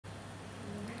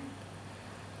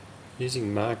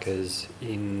Using markers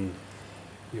in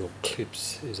your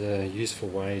clips is a useful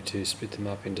way to split them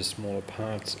up into smaller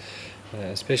parts,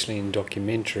 especially in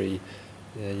documentary.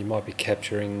 You might be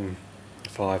capturing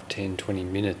 5, 10, 20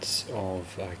 minutes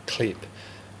of a clip.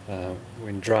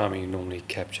 When drama you normally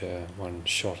capture one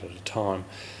shot at a time.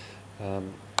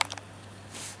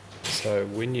 So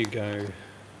when you go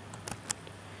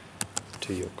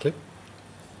to your clip,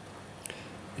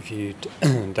 if you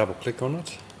double click on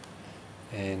it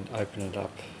and open it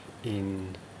up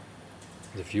in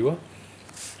the viewer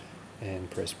and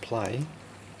press play,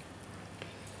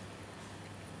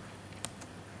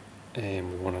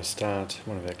 and we want to start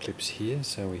one of our clips here,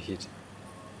 so we hit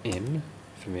M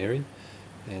for Mary,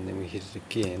 and then we hit it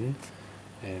again,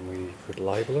 and we could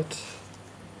label it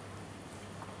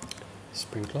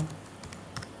sprinkler,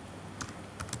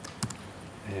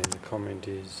 and the comment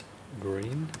is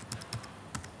green.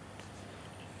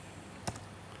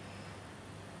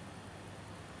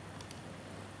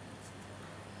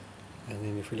 And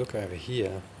then if we look over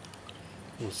here,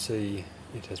 we'll see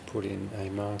it has put in a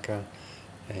marker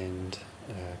and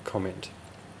a comment.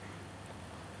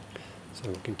 So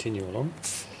we'll continue along.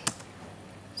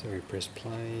 So we press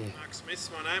play. Mark Smith's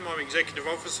my name. I'm Executive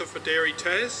Officer for Dairy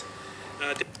Tas.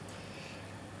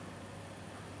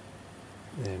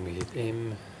 Then we hit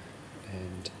M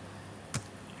and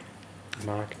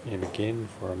mark M again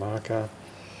for a marker.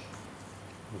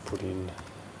 We'll put in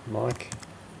Mike.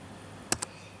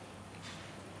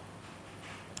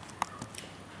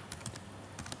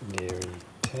 Dairy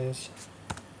Tas.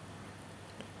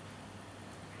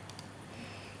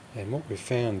 And what we've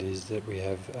found is that we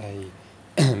have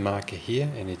a marker here,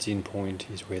 and its in point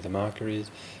is where the marker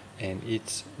is, and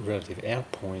its relative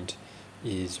out point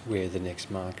is where the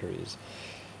next marker is.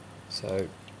 So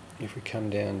if we come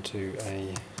down to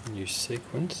a new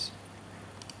sequence,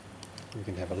 we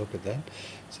can have a look at that.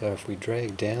 So if we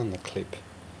drag down the clip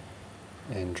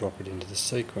and drop it into the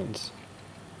sequence,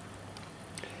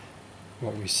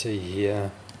 what we see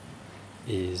here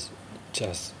is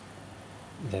just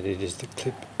that it is the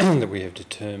clip that we have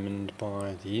determined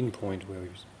by the in point where we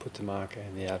put the marker,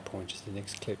 and the out point is the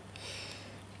next clip.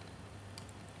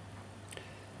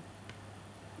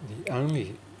 The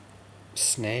only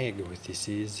snag with this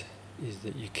is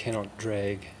that you cannot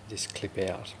drag this clip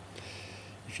out.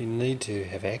 If you need to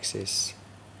have access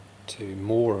to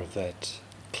more of that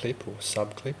clip or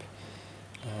subclip,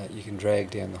 you can drag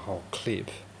down the whole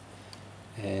clip,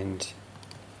 and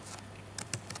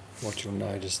what you'll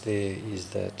notice there is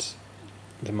that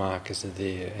the markers are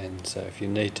there, and so if you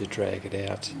need to drag it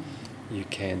out, you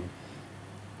can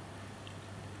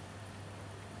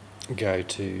go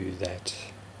to that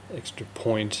extra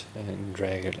point and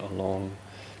drag it along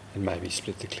and maybe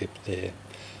split the clip there.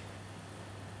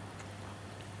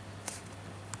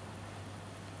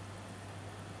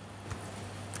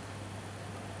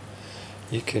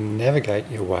 You can navigate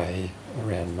your way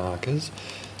around markers.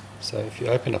 So if you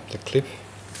open up the clip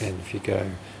and if you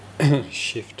go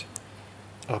shift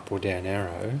up or down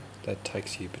arrow, that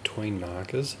takes you between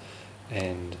markers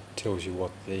and tells you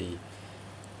what the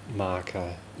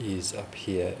marker is up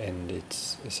here and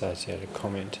its associated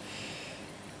comment.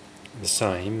 The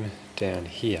same down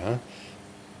here,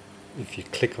 if you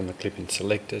click on the clip and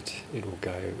select it, it will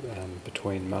go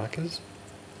between markers.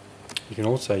 You can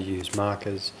also use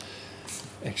markers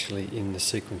actually in the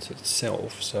sequence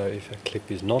itself, so if a clip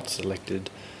is not selected,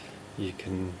 you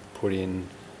can put in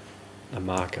a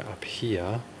marker up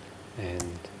here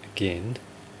and again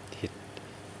hit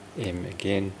M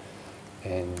again,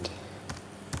 and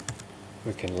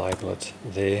we can label it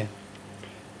there,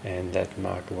 and that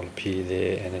marker will appear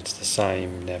there, and it's the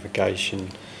same navigation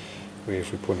where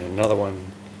if we put in another one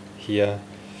here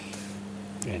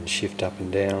and shift up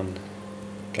and down,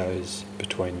 goes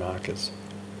between markers.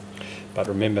 But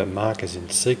remember, markers in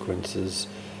sequences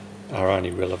are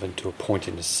only relevant to a point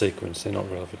in a sequence, they're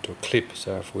not relevant to a clip,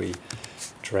 so if we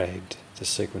dragged the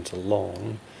sequence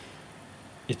along,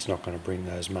 it's not going to bring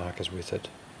those markers with it.